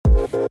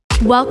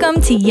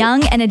Welcome to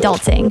Young and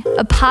Adulting,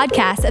 a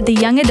podcast of the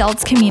young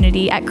adults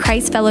community at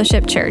Christ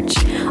Fellowship Church.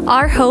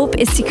 Our hope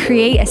is to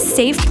create a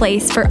safe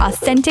place for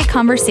authentic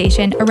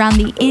conversation around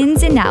the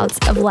ins and outs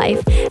of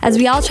life as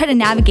we all try to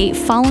navigate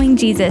following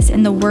Jesus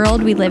in the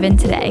world we live in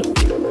today.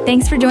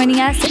 Thanks for joining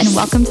us and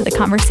welcome to the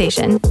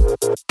conversation.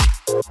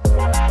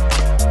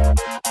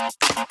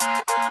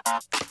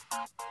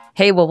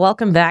 Hey, well,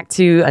 welcome back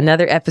to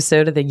another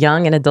episode of the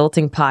Young and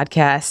Adulting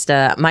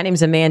podcast. My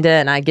name's Amanda,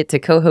 and I get to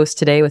co-host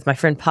today with my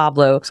friend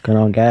Pablo. What's going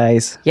on,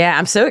 guys? Yeah,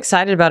 I'm so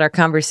excited about our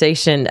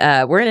conversation.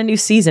 We're in a new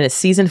season. It's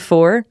season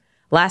 4.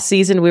 Last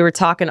season, we were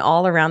talking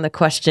all around the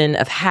question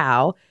of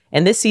how,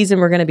 and this season,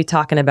 we're going to be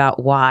talking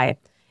about why.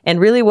 And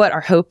really what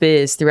our hope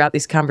is throughout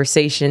these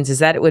conversations is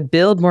that it would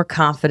build more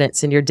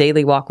confidence in your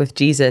daily walk with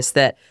Jesus,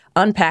 that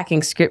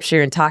unpacking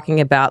scripture and talking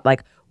about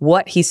like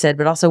what he said,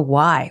 but also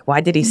why. Why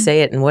did he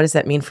say it? And what does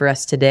that mean for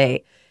us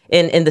today?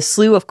 In the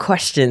slew of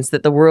questions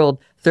that the world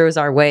throws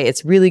our way,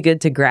 it's really good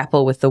to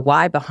grapple with the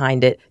why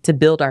behind it to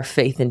build our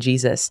faith in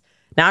Jesus.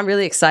 Now, I'm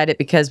really excited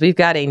because we've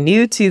got a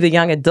new to the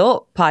young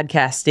adult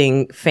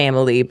podcasting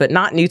family, but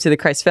not new to the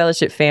Christ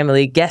Fellowship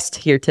family guest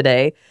here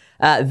today,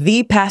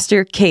 the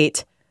Pastor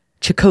Kate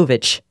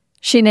Chakovich.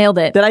 She nailed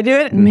it. Did I do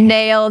it?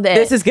 Nailed it.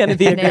 This is going to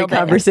be a great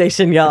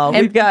conversation, y'all.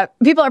 And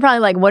people are probably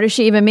like, what does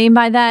she even mean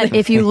by that?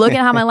 If you look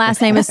at how my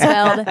last name is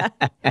spelled,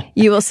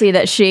 you will see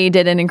that she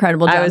did an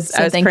incredible job. I was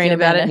praying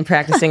about it and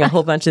practicing a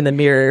whole bunch in the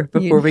mirror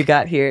before we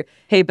got here.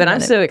 Hey, but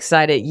I'm so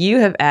excited. You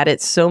have added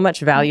so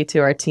much value to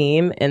our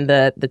team in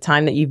the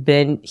time that you've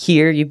been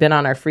here. You've been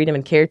on our Freedom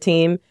and Care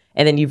team,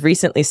 and then you've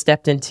recently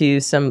stepped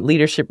into some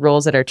leadership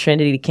roles at our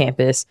Trinity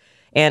campus.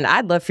 And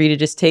I'd love for you to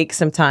just take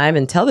some time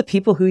and tell the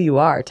people who you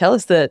are. Tell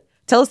us the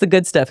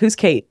good stuff. Who's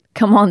Kate?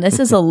 Come on, this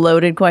is a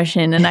loaded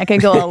question, and I could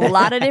go a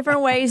lot of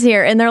different ways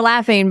here. And they're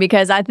laughing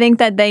because I think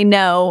that they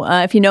know,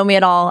 if you know me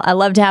at all, I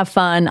love to have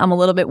fun. I'm a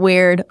little bit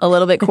weird, a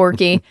little bit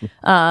quirky.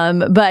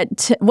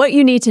 But what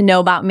you need to know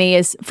about me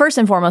is, first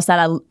and foremost,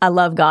 that I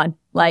love God.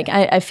 Like,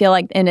 I feel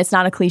like, and it's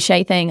not a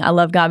cliche thing, I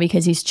love God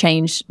because he's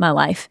changed my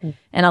life.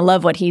 And I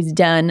love what he's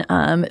done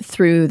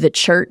through the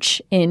church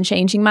in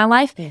changing my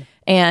life.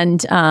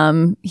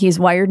 And he's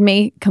wired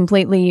me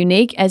completely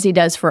unique, as he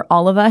does for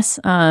all of us.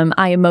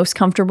 I am most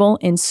comfortable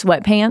in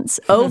sweatpants,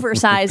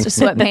 oversized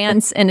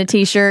sweatpants and a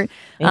t-shirt.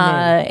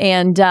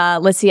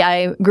 Let's see,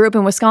 I grew up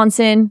in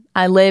Wisconsin.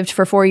 I lived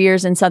for 4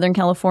 years in Southern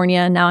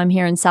California. Now I'm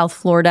here in South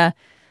Florida.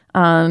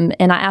 And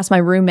I asked my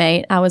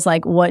roommate, I was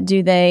like, what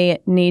do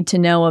they need to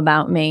know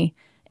about me?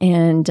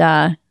 And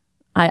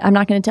I'm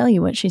not going to tell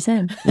you what she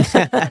said.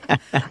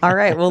 All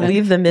right, we'll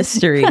leave the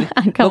mystery.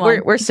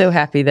 But we're so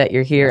happy that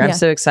you're here. I'm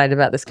so excited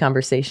about this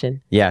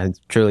conversation. Yeah,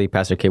 truly,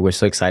 Pastor Kate, we're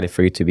so excited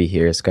for you to be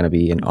here. It's going to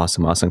be an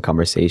awesome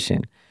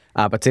conversation.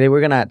 But today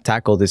we're going to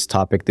tackle this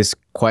topic, this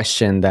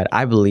question that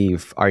I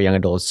believe our young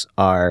adults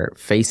are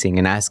facing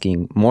and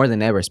asking more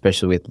than ever,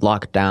 especially with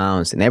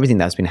lockdowns and everything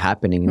that's been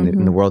happening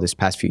in the world this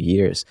past few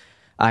years.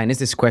 And it's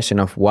this question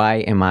of, why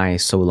am I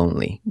so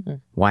lonely?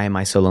 Why am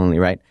I so lonely,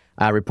 right?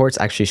 Reports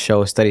actually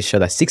studies show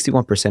that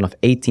 61% of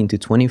 18 to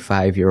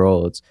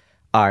 25-year-olds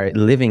are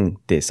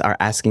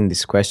asking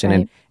this question,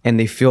 right. and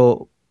they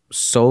feel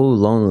so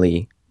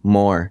lonely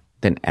more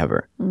than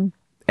ever.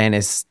 And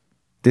it's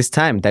this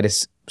time that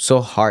is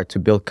so hard to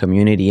build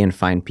community and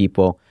find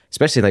people,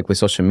 especially like with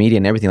social media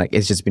and everything. Like,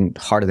 it's just been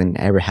harder than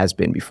it ever has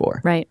been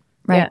before. Right.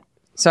 Yeah.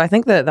 So I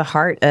think the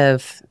heart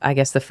of, I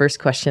guess, the first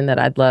question that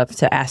I'd love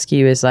to ask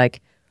you is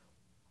like,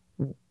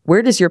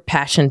 where does your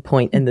passion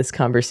point in this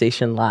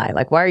conversation lie?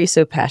 Like, why are you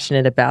so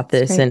passionate about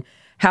this? And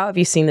how have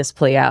you seen this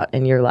play out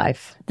in your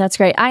life? That's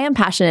great. I am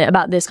passionate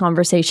about this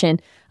conversation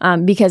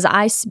because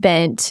I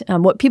spent,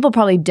 what people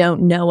probably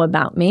don't know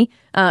about me,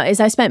 is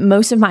I spent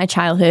most of my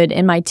childhood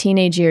and my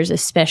teenage years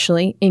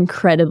especially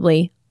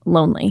incredibly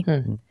lonely.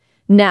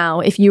 Now,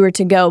 if you were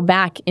to go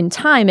back in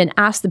time and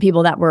ask the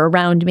people that were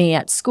around me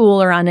at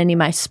school or on any of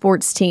my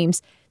sports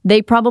teams,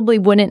 they probably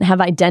wouldn't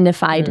have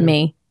identified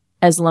me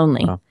as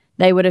lonely. Wow.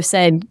 They would have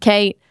said,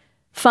 Kate,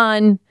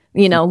 fun,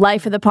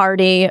 life of the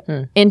party,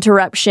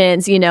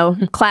 interruptions,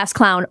 class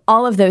clown,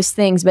 all of those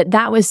things. But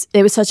it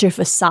was such a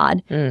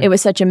facade. It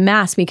was such a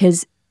mask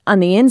because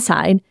on the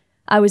inside,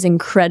 I was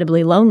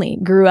incredibly lonely.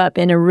 Grew up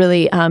in a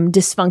really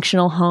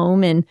dysfunctional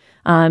home, and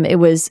it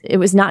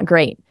was not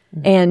great.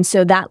 And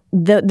so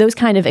those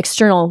kind of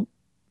external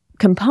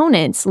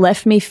components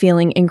left me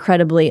feeling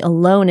incredibly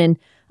alone. And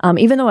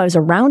even though I was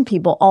around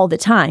people all the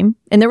time,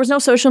 and there was no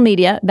social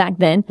media back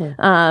then,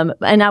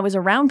 and I was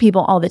around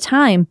people all the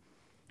time,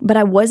 but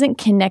I wasn't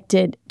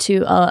connected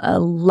to a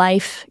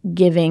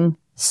life-giving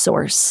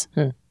source,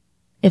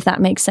 if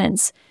that makes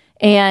sense.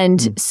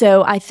 And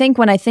so I think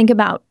when I think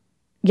about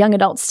young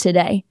adults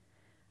today,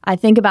 I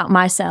think about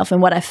myself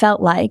and what I felt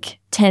like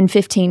 10,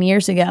 15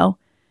 years ago,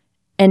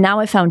 and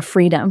now I found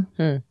freedom.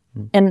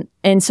 And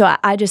so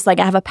I just I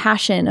have a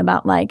passion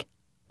about like,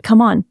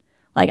 come on,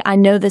 Like, I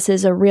know this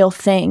is a real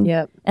thing.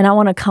 Yep. And I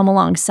want to come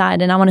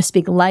alongside and I want to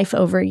speak life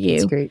over you.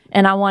 That's great.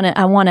 And I want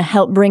to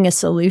help bring a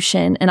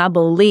solution. And I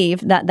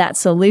believe that that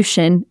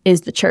solution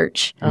is the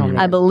church.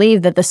 I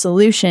believe that the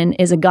solution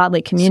is a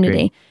godly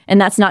community.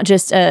 And that's not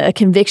just a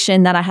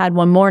conviction that I had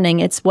one morning.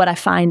 It's what I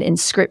find in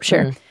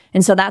Scripture.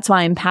 And so that's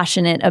why I'm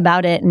passionate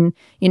about it. And,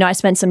 you know, I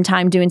spent some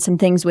time doing some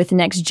things with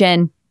Next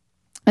Gen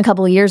a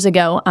couple of years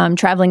ago,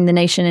 traveling the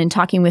nation and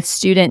talking with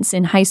students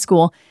in high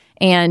school.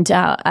 And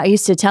I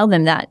used to tell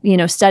them that, you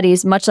know,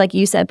 studies, much like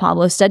you said,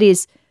 Pablo,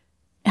 studies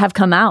have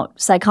come out.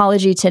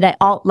 Psychology today,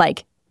 all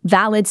like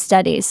valid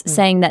studies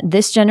saying that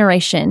this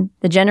generation,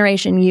 the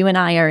generation you and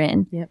I are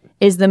in,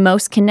 is the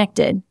most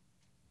connected,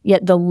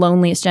 yet the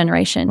loneliest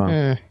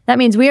generation. That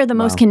means we are the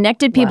most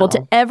connected people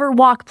to ever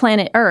walk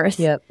planet Earth.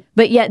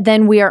 But yet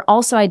then we are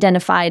also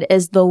identified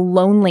as the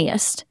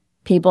loneliest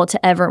people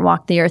to ever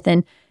walk the earth.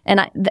 And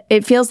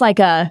it feels like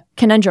a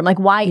conundrum. Like,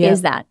 why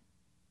is that?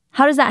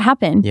 How does that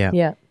happen?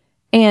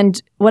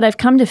 And what I've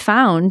come to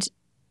find,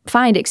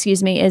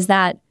 is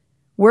that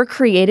we're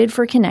created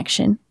for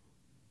connection.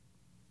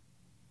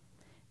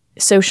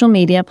 Social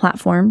media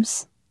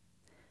platforms,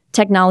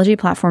 technology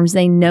platforms,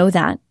 they know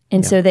that.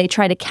 And so they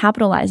try to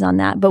capitalize on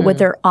that. But what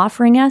they're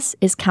offering us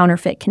is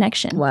counterfeit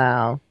connection.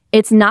 Wow.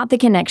 It's not the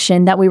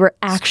connection that we were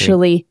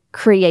actually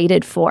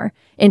created for.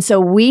 And so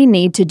we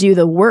need to do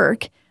the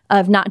work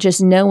of not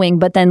just knowing,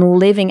 but then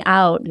living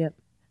out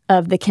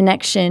of the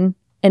connection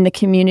and the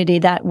community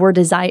that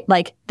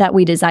that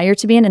we desire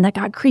to be in and that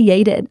God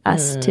created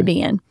us to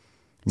be in.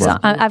 So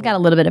I've got a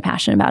little bit of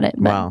passion about it.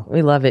 Wow.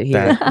 We love it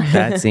here.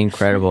 That's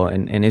incredible.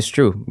 And it's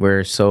true.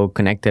 We're so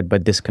connected,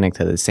 but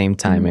disconnected at the same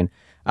time.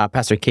 And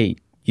Pastor Kate,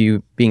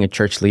 you being a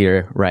church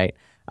leader, right?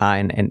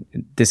 And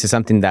this is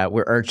something that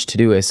we're urged to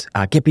do is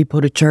get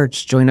people to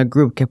church, join a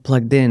group, get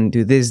plugged in,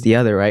 do this, the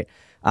other, right?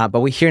 But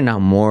we hear now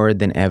more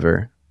than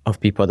ever of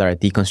people that are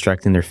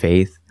deconstructing their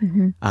faith,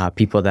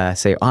 people that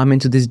say, oh, I'm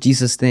into this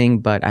Jesus thing,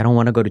 but I don't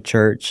want to go to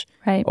church.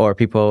 Right. Or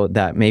people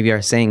that maybe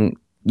are saying,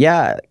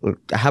 yeah,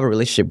 I have a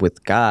relationship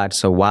with God,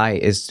 so why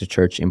is the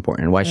church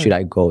important? Why should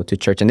I go to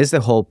church? And this is the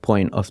whole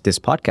point of this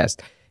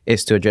podcast,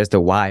 is to address the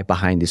why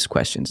behind these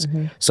questions.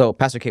 So,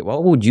 Pastor Kate,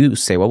 what would you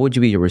say? What would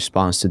be your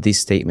response to these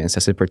statements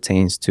as it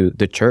pertains to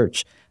the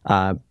church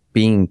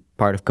being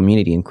part of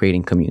community and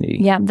creating community?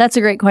 Yeah, that's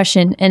a great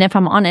question. And if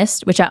I'm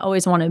honest, which I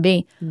always want to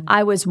be,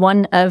 I was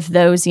one of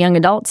those young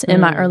adults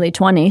in my early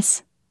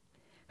 20s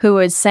who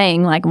was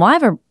saying, like, well,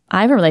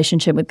 I have a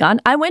relationship with God.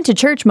 I went to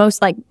church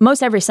most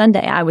every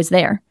Sunday. I was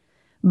there,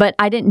 but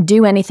I didn't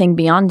do anything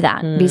beyond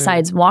that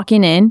besides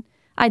walking in.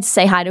 I'd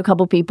say hi to a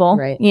couple people,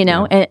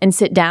 and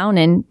sit down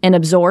and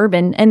absorb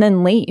and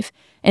then leave.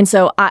 And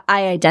so I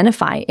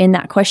identify in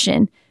that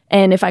question.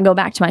 And if I go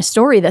back to my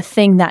story, the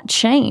thing that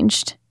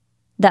changed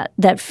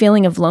that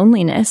feeling of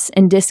loneliness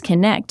and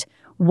disconnect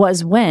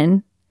was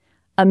when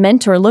a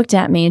mentor looked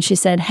at me and she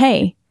said,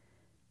 hey,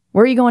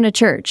 where are you going to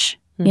church?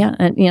 Yeah.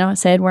 And, I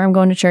said, where I'm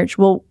going to church.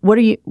 Well, what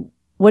are you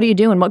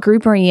doing? What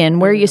group are you in?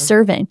 Where are you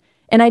serving?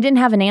 And I didn't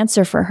have an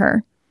answer for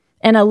her.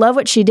 And I love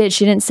what she did.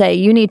 She didn't say,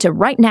 you need to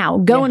right now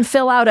go and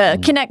fill out a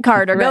Connect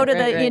card or go to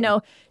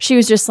the, she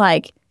was just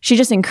like, she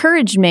just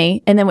encouraged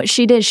me. And then what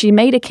she did, she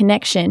made a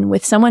connection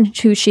with someone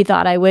who she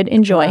thought I would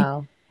enjoy.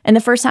 Wow. And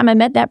the first time I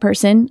met that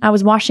person, I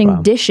was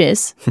washing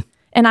dishes.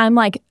 And I'm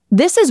like,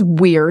 this is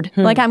weird.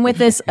 Like, I'm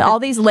with all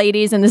these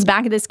ladies in this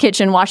back of this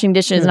kitchen washing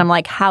dishes. And I'm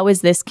like, how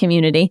is this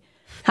community?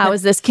 How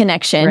is this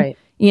connection?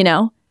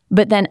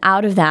 But then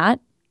out of that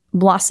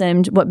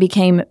blossomed what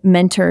became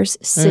mentors,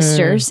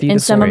 sisters,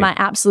 and some of my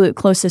absolute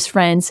closest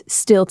friends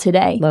still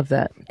today. Love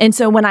that. And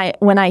so when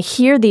I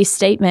hear these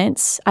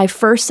statements, I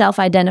first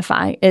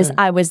self-identify as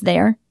I was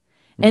there.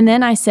 And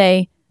then I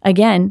say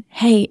again,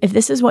 hey, if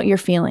this is what you're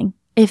feeling,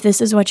 if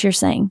this is what you're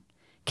saying,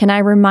 can I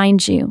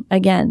remind you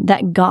again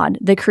that God,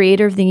 the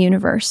creator of the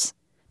universe,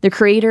 the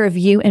creator of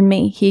you and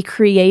me, he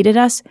created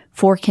us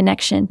for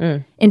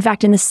connection. In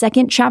fact, in the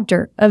 2nd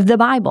chapter of the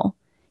Bible,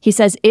 he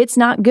says it's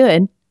not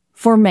good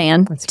for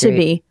man to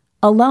be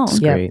alone. That's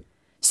great.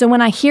 So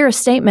when I hear a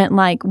statement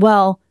like,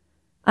 well,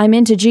 I'm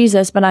into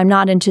Jesus, but I'm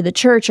not into the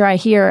church, or I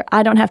hear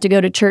I don't have to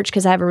go to church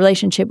because I have a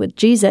relationship with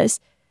Jesus,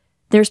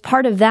 there's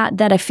part of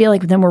that I feel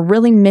like then we're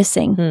really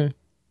missing.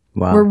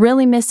 Wow. We're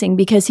really missing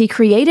because he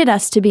created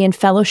us to be in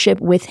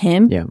fellowship with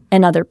him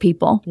and other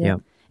people.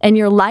 And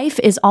your life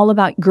is all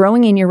about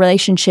growing in your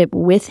relationship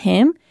with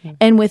him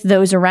and with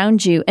those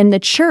around you. And the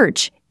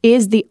church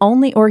is the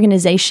only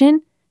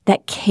organization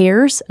that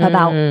cares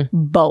about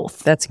both.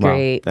 That's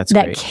great. Wow, that's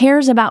that great.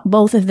 cares about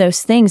both of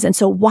those things. And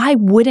so why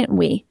wouldn't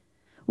we?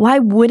 Why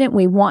wouldn't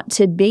we want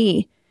to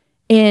be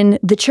in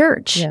the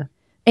church? Yeah.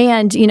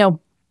 And,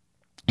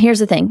 here's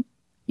the thing.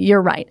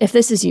 You're right. If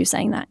this is you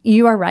saying that,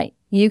 you are right.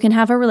 You can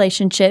have a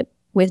relationship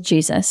with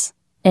Jesus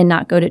and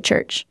not go to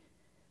church.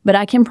 But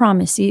I can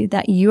promise you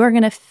that you're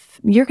going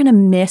to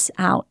miss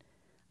out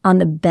on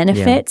the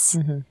benefits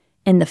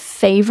and the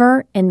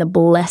favor and the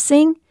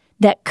blessing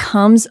that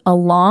comes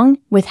along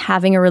with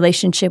having a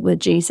relationship with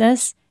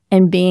Jesus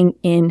and being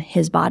in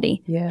his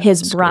body,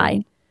 his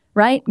bride.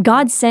 right?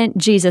 God sent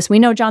Jesus. We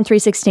know John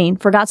 3:16,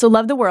 for God so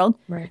loved the world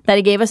that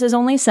he gave us his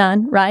only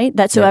son, right?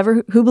 That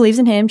whoever who believes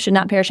in him should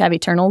not perish, have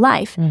eternal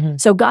life.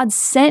 So God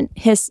sent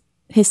his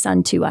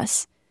son to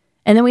us.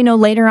 And then we know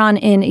later on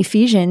in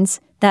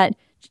Ephesians that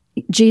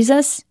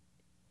Jesus,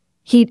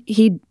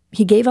 he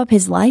gave up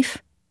his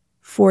life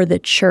for the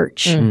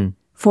church,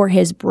 for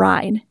his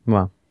bride.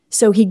 Wow.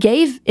 So he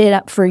gave it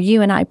up for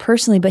you and I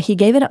personally, but he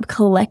gave it up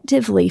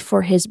collectively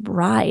for his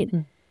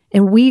bride.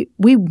 And we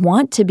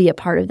want to be a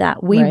part of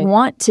that. We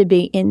want to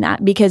be in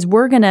that because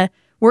we're gonna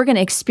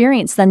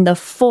experience then the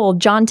full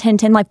John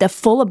 10:10 life, the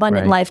full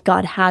abundant life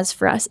God has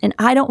for us. And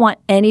I don't want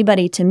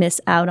anybody to miss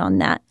out on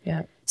that.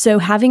 Yeah. So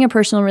having a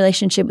personal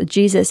relationship with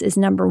Jesus is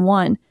number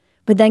one,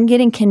 but then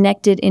getting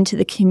connected into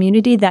the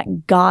community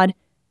that God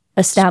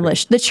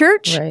established. The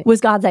church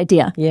was God's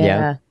idea.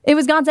 Yeah. It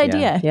was God's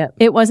idea. Yep.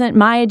 It wasn't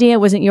my idea. It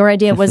wasn't your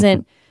idea. It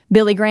wasn't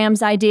Billy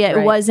Graham's idea.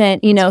 It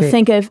wasn't,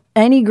 think of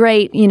any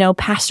great,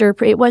 pastor.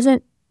 It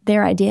wasn't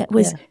their idea.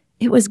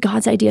 It was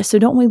God's idea. So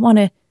don't we want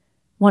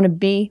to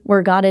be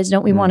where God is?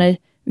 Don't we want to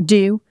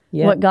do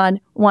what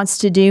God wants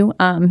to do?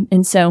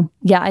 And so,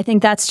 I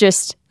think that's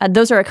just,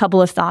 those are a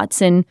couple of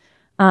thoughts. And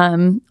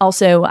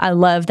also I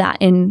love that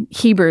in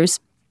Hebrews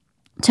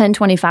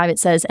 10:25, it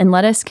says, and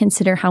let us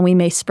consider how we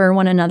may spur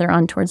one another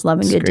on towards love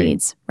and good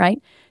deeds,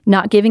 right?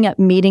 Not giving up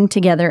meeting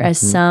together as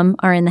some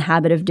are in the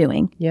habit of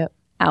doing. Yep.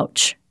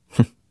 Ouch.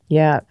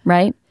 Yeah.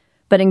 Right?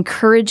 But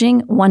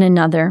encouraging one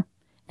another,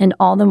 and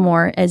all the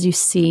more as you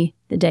see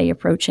the day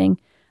approaching.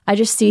 I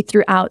just see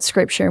throughout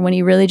Scripture, when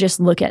you really just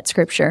look at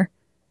Scripture,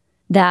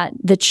 that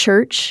the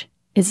church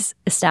is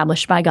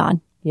established by God.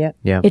 Yep.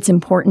 Yeah. It's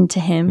important to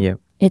him. Yep.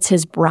 It's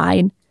his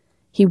bride.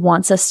 He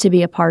wants us to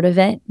be a part of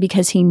it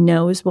because he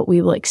knows what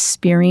we will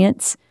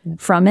experience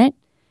from it.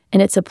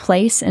 And it's a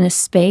place and a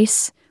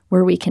space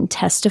where we can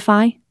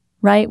testify,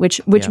 right?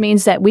 Which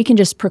means that we can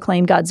just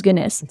proclaim God's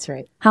goodness. That's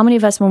right. How many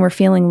of us, when we're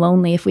feeling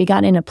lonely, if we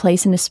got in a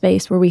place and a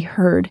space where we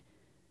heard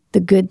the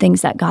good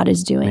things that God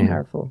is doing,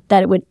 Powerful.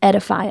 that it would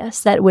edify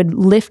us, that it would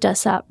lift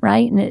us up,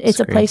 right? And it's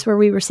a place where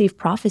we receive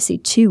prophecy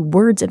too,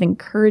 words of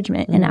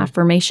encouragement and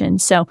affirmation.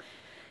 So,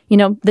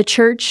 the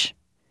church,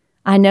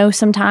 I know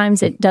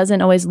sometimes it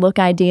doesn't always look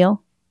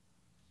ideal.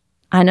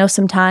 I know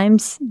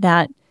sometimes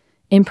that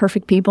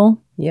imperfect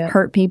people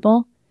hurt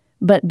people,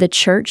 but the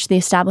church, the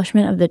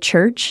establishment of the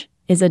church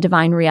is a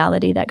divine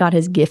reality that God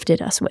has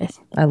gifted us with.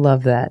 I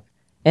love that.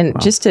 And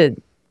just to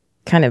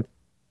kind of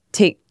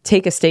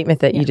take a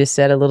statement that you just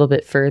said a little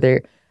bit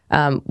further,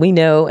 we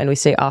know and we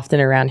say often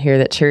around here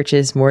that church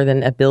is more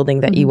than a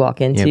building that you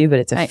walk into, but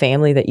it's a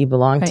family that you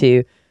belong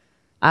to.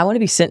 I want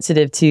to be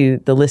sensitive to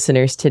the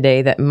listeners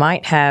today that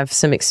might have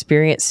some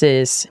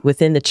experiences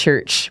within the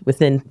church,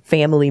 within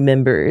family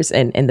members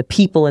and the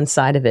people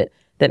inside of it,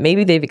 that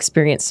maybe they've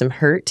experienced some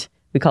hurt.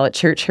 We call it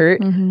church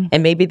hurt.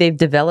 And maybe they've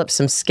developed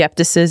some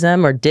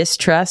skepticism or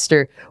distrust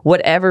or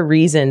whatever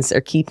reasons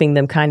are keeping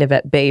them kind of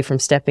at bay from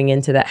stepping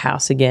into that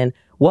house again.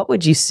 What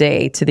would you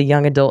say to the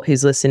young adult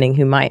who's listening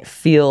who might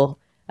feel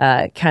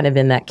kind of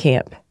in that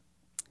camp?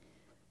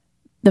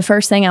 The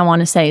first thing I want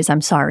to say is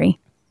I'm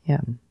sorry.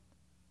 Yeah.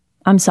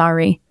 I'm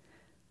sorry.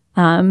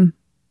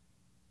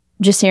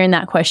 Just hearing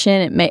that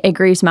question, it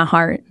grieves my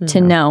heart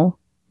to know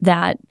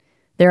that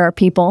there are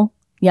people,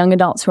 young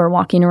adults who are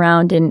walking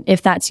around, and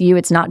if that's you,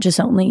 it's not just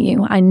only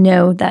you. I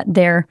know that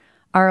there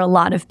are a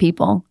lot of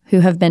people who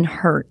have been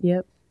hurt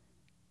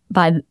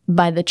by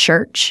the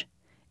church,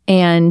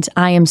 and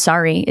I am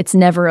sorry. It's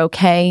never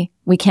okay.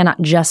 We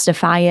cannot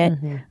justify it,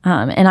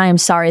 and I am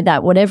sorry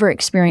that whatever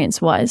experience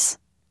was,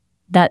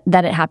 that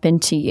it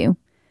happened to you.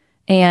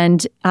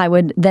 And I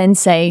would then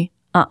say,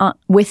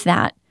 with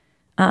that,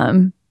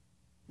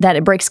 that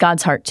it breaks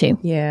God's heart too.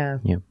 Yeah.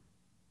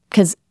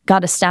 Because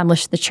God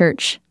established the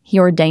church. He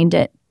ordained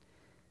it.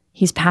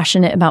 He's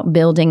passionate about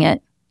building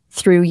it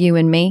through you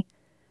and me.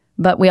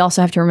 But we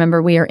also have to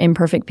remember we are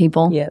imperfect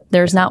people.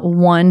 There's not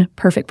one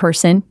perfect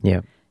person.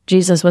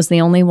 Jesus was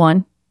the only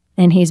one,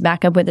 and he's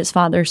back up with his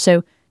Father.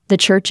 So the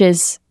church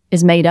is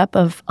made up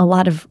of a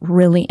lot of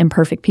really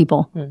imperfect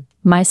people,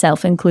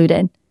 myself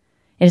included.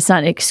 It's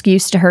not an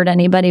excuse to hurt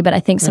anybody, but I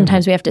think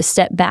sometimes we have to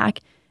step back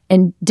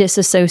and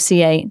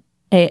disassociate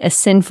a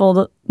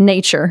sinful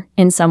nature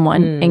in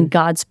someone and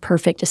God's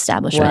perfect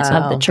establishment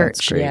of the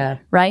church,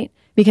 right?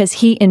 Because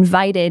he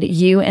invited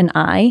you and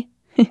I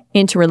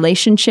into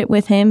relationship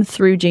with him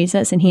through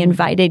Jesus, and he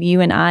invited you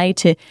and I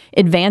to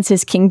advance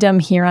his kingdom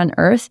here on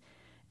earth,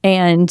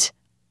 and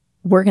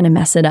we're going to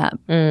mess it up.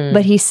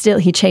 But he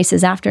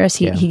chases after us.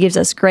 He gives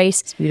us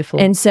grace. It's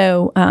beautiful. And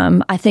so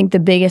I think the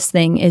biggest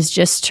thing is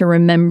just to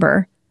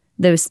remember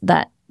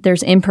that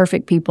there's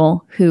imperfect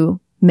people who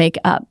make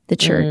up the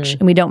church.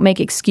 And we don't make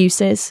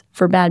excuses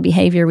for bad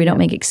behavior. We don't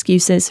make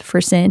excuses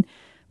for sin.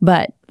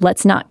 But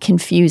let's not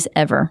confuse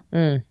ever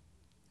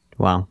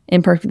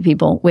imperfect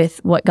people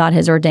with what God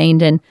has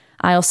ordained. And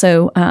I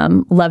also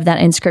love that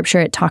in Scripture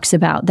it talks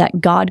about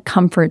that God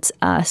comforts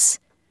us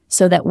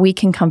so that we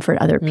can comfort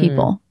other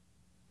people.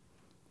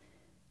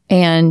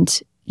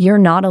 And you're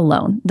not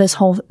alone. This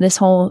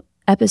whole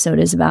episode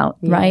is about,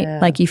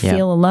 right? Like you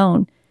feel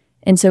alone.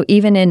 And so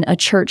even in a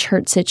church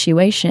hurt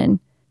situation,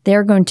 there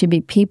are going to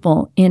be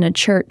people in a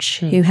church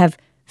who have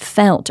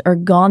felt or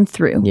gone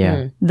through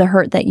the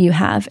hurt that you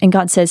have. And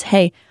God says,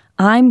 hey,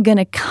 I'm going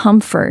to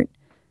comfort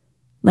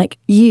like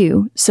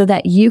you so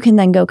that you can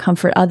then go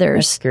comfort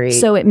others. That's great.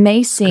 So it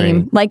may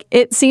seem like,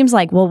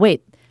 well,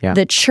 wait,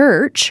 the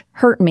church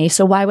hurt me.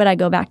 So why would I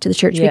go back to the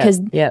church?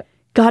 Because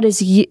God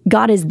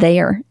is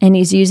there and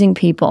he's using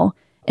people,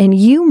 and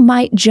you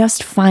might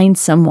just find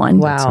someone.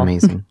 Wow. That's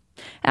amazing.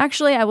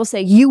 Actually, I will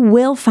say you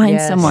will find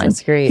someone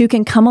that's great. who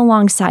can come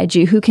alongside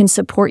you, who can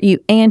support you,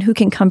 and who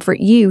can comfort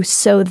you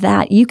so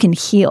that you can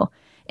heal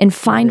and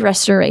find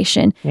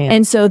restoration.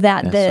 And so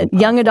that the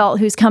young adult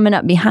who's coming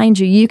up behind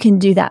you, you can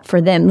do that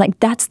for them. Like,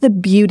 that's the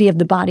beauty of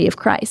the body of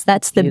Christ.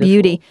 That's the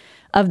beauty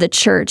of the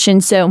church.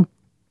 And so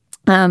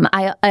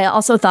I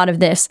also thought of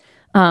this.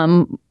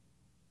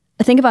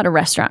 Think about a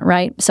restaurant,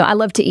 right? So I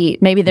love to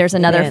eat. Maybe there's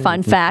another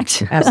fun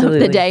fact of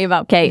the day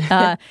about Kate.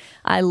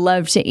 I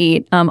love to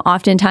eat.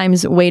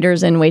 Oftentimes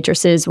waiters and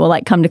waitresses will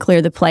like come to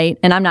clear the plate.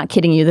 And I'm not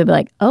kidding you. They'll be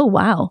like, oh,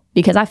 wow,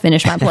 because I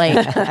finished my plate.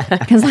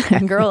 Because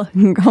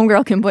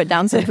homegirl can put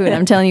down some food.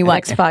 I'm telling you what.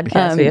 Next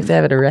podcast, we have to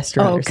have it at a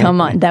restaurant or something. Come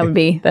on. That would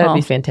be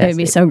fantastic. That would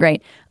be so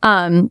great.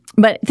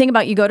 But think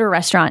about, you go to a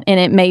restaurant, and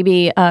it may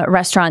be a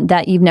restaurant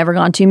that you've never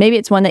gone to. Maybe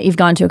it's one that you've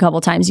gone to a couple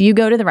of times. You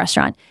go to the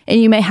restaurant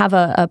and you may have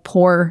a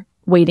poor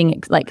waiting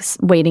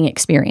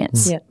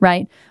experience,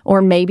 right?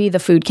 Or maybe the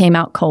food came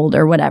out cold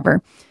or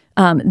whatever.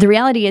 The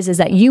reality is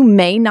that you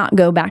may not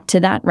go back to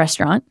that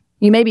restaurant.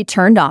 You may be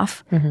turned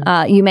off.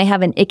 You may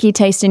have an icky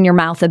taste in your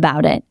mouth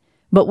about it,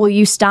 but will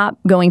you stop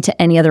going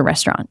to any other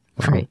restaurant?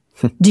 Right.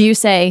 Do you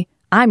say,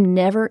 I'm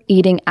never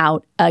eating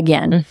out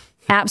again?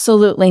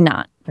 Absolutely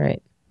not.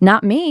 Right.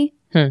 Not me.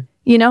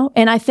 You know?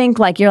 And I think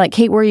you're like,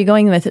 Kate, where are you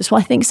going with this? Well,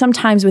 I think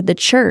sometimes with the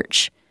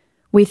church,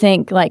 we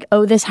think like,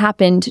 oh, this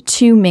happened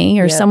to me,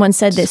 or someone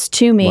said this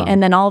to me.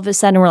 And then all of a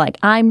sudden we're like,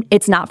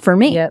 it's not for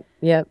me.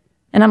 Yep.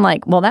 And I'm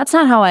like, well, that's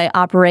not how I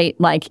operate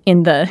like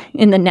in the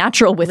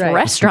natural with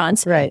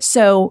restaurants. Right.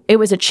 So it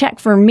was a check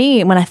for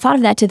me when I thought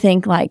of that to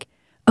think like,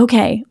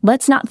 okay,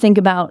 let's not think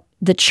about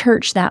the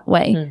church that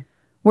way,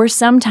 where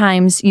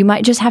sometimes you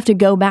might just have to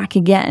go back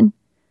again.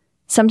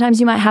 Sometimes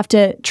you might have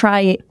to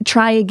try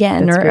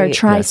again or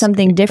try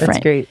something different.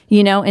 That's great.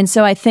 You know, and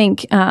so I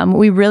think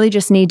we really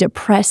just need to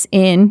press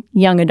in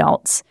young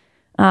adults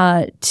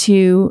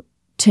to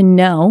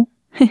know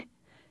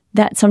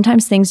that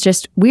sometimes things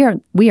just we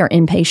are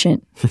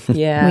impatient.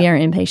 Yeah. We are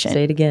impatient.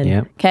 Say it again.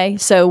 Yeah. Okay,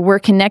 so we're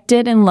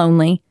connected and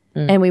lonely,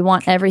 and we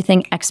want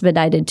everything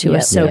expedited to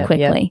us so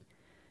quickly.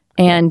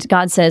 And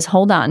God says,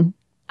 "Hold on,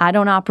 I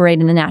don't operate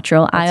in the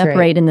natural. I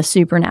operate in the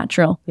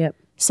supernatural. Yep.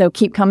 So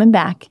keep coming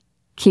back."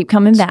 Keep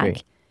coming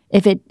back.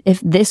 great. If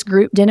this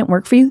group didn't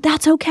work for you,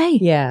 that's okay.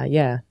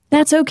 Yeah.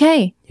 That's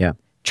okay. Yeah.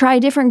 Try a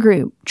different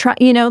group.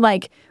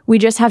 We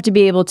just have to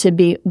be able to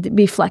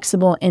be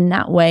flexible in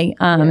that way.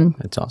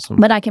 That's awesome.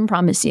 But I can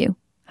promise you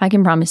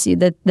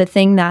that the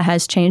thing that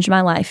has changed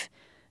my life,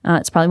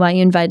 it's probably why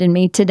you invited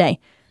me today,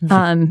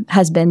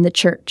 has been the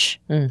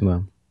church.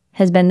 Well,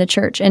 Has been the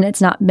church. And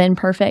it's not been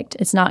perfect.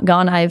 It's not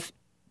gone. I've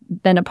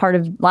been a part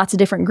of lots of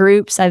different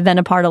groups. I've been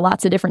a part of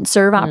lots of different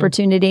serve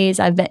opportunities.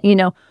 I've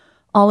been,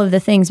 all of the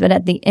things. But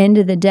at the end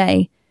of the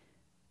day,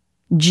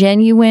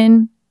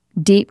 genuine,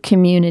 deep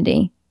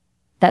community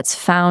that's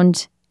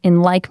found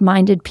in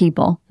like-minded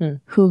people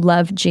who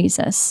love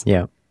Jesus.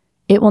 yeah.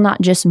 It will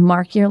not just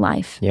mark your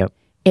life. Yep.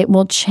 It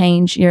will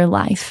change your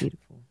life.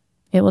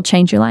 It will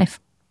change your life.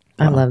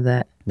 I love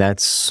that.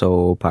 That's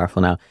so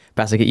powerful. Now,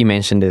 Pastor Kate, you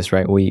mentioned this,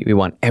 right? We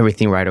want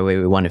everything right away.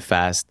 We want it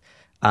fast.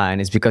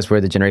 And it's because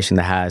we're the generation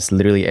that has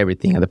literally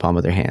everything at the palm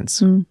of their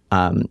hands.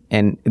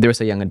 And there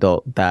was a young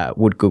adult that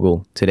would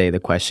Google today the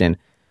question,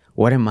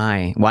 why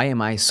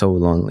am I so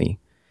lonely?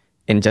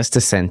 In just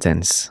a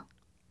sentence,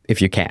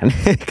 if you can,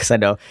 because I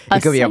know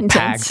it could be a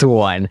packed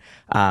one.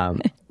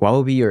 What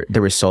would be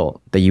the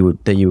result that you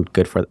would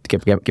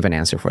give an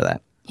answer for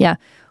that? Yeah.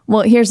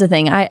 Well, here's the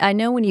thing. I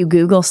know when you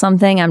Google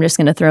something, I'm just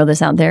going to throw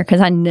this out there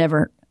because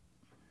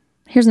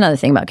here's another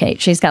thing about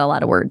Kate. She's got a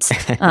lot of words.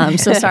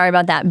 So sorry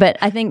about that. But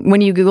I think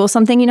when you Google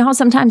something, you know how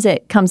sometimes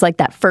it comes like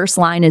that first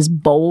line is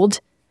bold.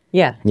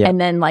 Yeah. And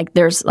then like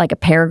there's like a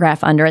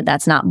paragraph under it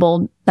that's not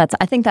bold.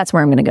 I think that's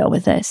where I'm going to go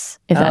with this.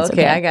 If that's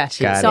okay. I got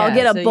you. So I'll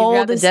get a bold.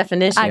 You got the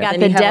definition. I got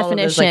and the you have all of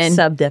those, definition.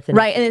 Sub-definitions.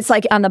 Right. And it's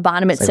like on the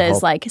bottom it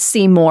says like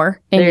see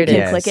more and There you it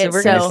can is. click it. So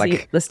we're gonna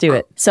see. Let's do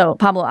it. So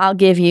Pablo, I'll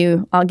give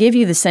you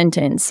the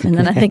sentence, and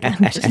then I think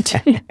I'm just.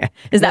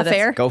 Is that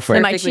fair? Go for it.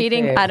 Am I Perfectly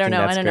cheating? fair. I don't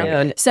know. that's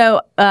great.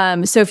 So,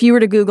 so if you were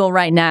to Google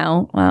right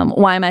now,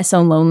 why am I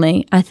so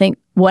lonely? I think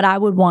what I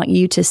would want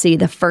you to see,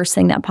 the first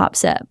thing that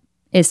pops up,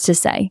 is to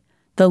say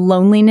the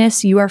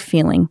loneliness you are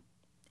feeling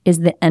is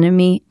the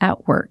enemy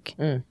at work,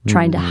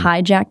 trying to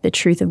hijack the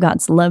truth of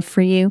God's love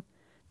for you,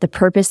 the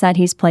purpose that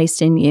He's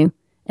placed in you,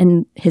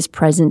 and His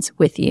presence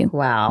with you.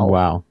 Wow.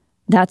 Wow.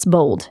 That's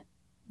bold.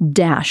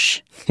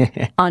 Dash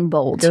on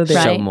bold. Go there.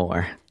 Right? Show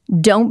more.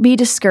 Don't be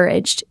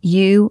discouraged.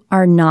 You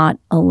are not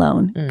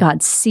alone.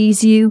 God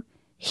sees you.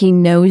 He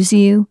knows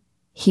you.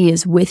 He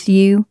is with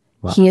you.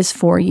 Wow. He is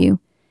for you.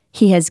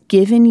 He has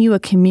given you a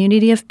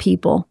community of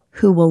people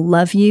who will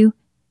love you,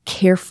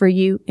 care for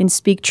you, and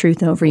speak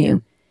truth over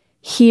you.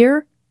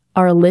 Here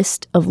are a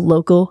list of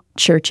local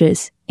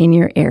churches in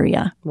your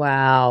area.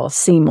 Wow.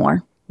 See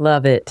more.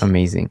 Love it.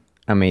 Amazing.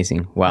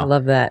 Wow. I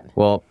love that.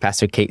 Well,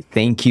 Pastor Kate,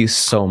 thank you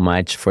so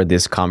much for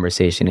this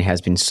conversation. It has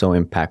been so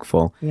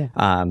impactful.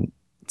 Yeah.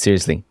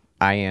 Seriously,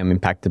 I am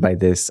impacted by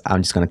this.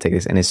 I'm just going to take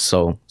this, and it's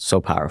so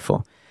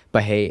powerful.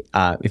 But hey,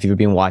 if you've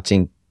been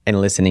watching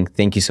and listening,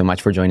 thank you so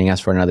much for joining us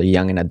for another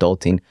Young and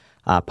Adulting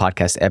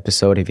podcast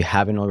episode. If you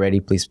haven't already,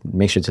 please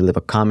make sure to leave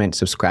a comment,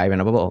 subscribe,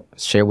 and above all,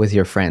 share with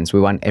your friends. We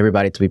want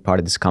everybody to be part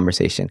of this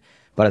conversation.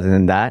 But other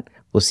than that,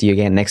 we'll see you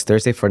again next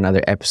Thursday for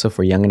another episode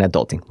for Young and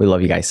Adulting. We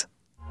love you guys.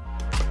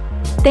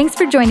 Thanks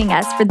for joining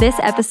us for this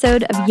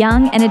episode of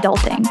Young and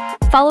Adulting.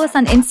 Follow us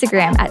on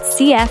Instagram at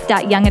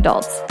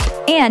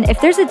cf.youngadults. And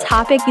if there's a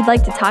topic you'd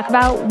like to talk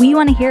about, we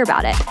want to hear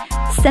about it.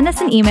 Send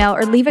us an email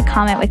or leave a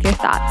comment with your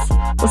thoughts.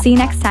 We'll see you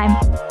next time.